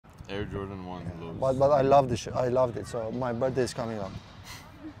Air Jordan 1 lows. But I love the shoe. I loved it. So my birthday is coming up.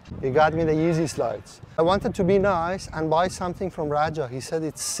 He got me the Yeezy slides. I wanted to be nice and buy something from Raja. He said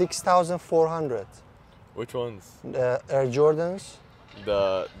it's 6,400. Which ones? Air Jordans.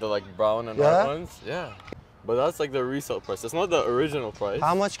 The like brown and Yeah? white ones? Yeah. But that's like the resale price. It's not the original price.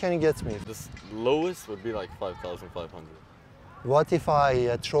 How much can you get me? The lowest would be like 5,500. What if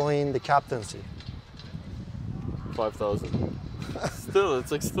I throw in the captaincy? 5,000. Still,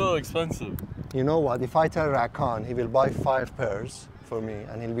 it's like still expensive. You know what? If I tell Rakan, he will buy 5 pairs for me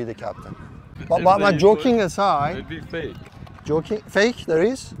and he'll be the captain. But If my they joking would, aside, It'd be fake. joking, fake there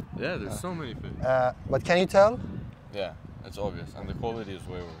is? Yeah, there's so many fake. But can you tell? Yeah, it's obvious. And the quality is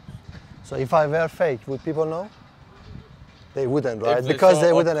way worse. So if I wear fake, would people know? They wouldn't, right? If they Because saw they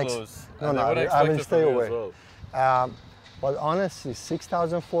up wouldn't. close, No, and no, they would I expect will it stay from you as away. well. But honestly,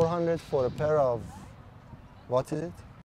 6,400 for a pair of, what is it?